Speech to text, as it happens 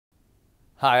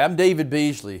Hi, I'm David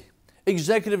Beasley,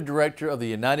 Executive Director of the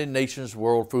United Nations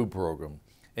World Food Program,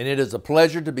 and it is a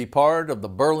pleasure to be part of the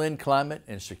Berlin Climate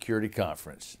and Security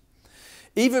Conference.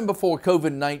 Even before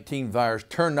COVID-19 virus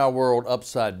turned our world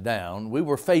upside down, we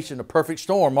were facing a perfect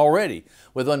storm already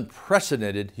with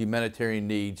unprecedented humanitarian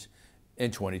needs in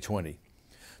 2020.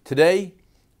 Today,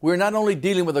 we're not only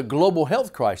dealing with a global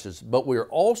health crisis, but we're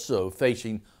also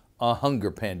facing a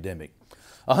hunger pandemic.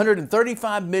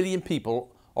 135 million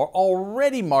people are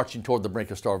already marching toward the brink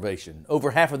of starvation.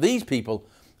 Over half of these people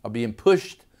are being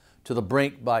pushed to the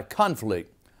brink by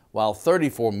conflict, while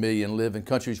 34 million live in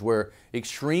countries where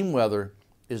extreme weather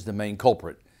is the main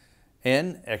culprit,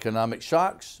 and economic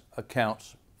shocks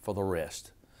accounts for the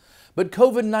rest. But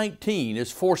COVID-19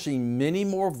 is forcing many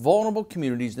more vulnerable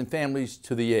communities and families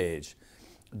to the edge.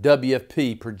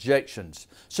 WFP Projections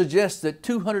suggest that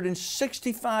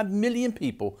 265 million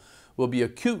people will be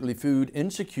acutely food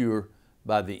insecure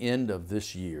by the end of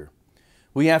this year.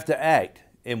 We have to act,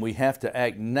 and we have to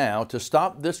act now to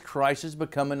stop this crisis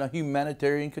becoming a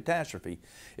humanitarian catastrophe.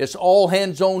 It's all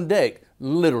hands on deck,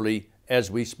 literally,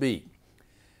 as we speak.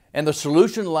 And the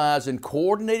solution lies in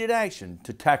coordinated action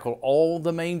to tackle all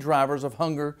the main drivers of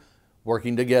hunger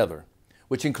working together,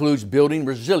 which includes building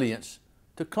resilience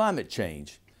to climate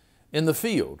change. In the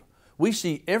field, we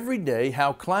see every day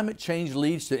how climate change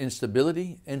leads to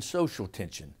instability and social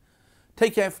tension.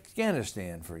 Take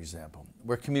Afghanistan, for example,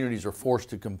 where communities are forced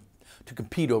to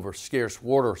compete over scarce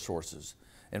water sources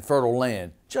and fertile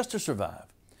land just to survive.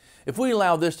 If we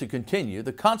allow this to continue,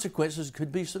 the consequences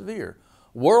could be severe.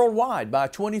 Worldwide, by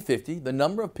 2050, the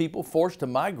number of people forced to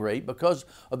migrate because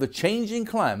of the changing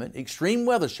climate, extreme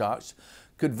weather shocks,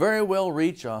 could very well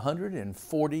reach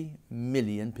 140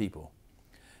 million people.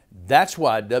 That's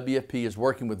why WFP is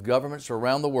working with governments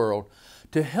around the world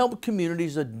to help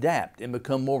communities adapt and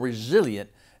become more resilient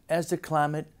as the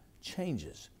climate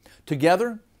changes.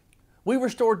 Together, we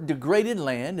restore degraded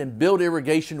land and build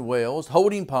irrigation wells,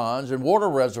 holding ponds, and water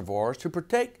reservoirs to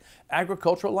protect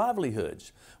agricultural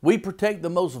livelihoods. We protect the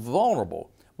most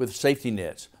vulnerable with safety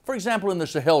nets. For example, in the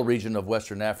Sahel region of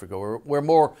Western Africa, where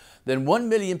more than 1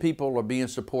 million people are being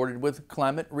supported with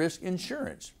climate risk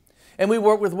insurance. And we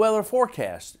work with weather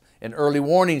forecasts and early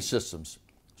warning systems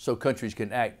so countries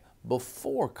can act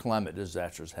before climate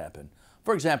disasters happen.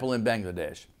 For example, in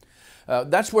Bangladesh.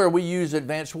 That's where we use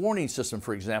advanced warning system,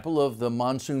 for example, of the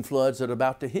monsoon floods that are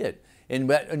about to hit. And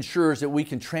that ensures that we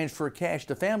can transfer cash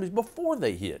to families before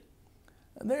they hit.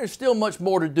 And there's still much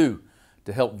more to do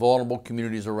to help vulnerable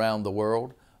communities around the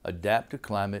world adapt to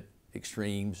climate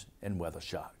extremes and weather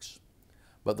shocks.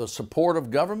 But the support of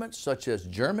governments such as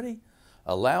Germany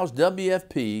allows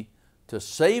WFP to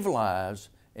save lives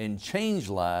and change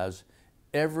lives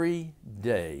every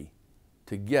day.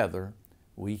 Together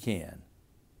we can.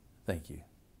 Thank you.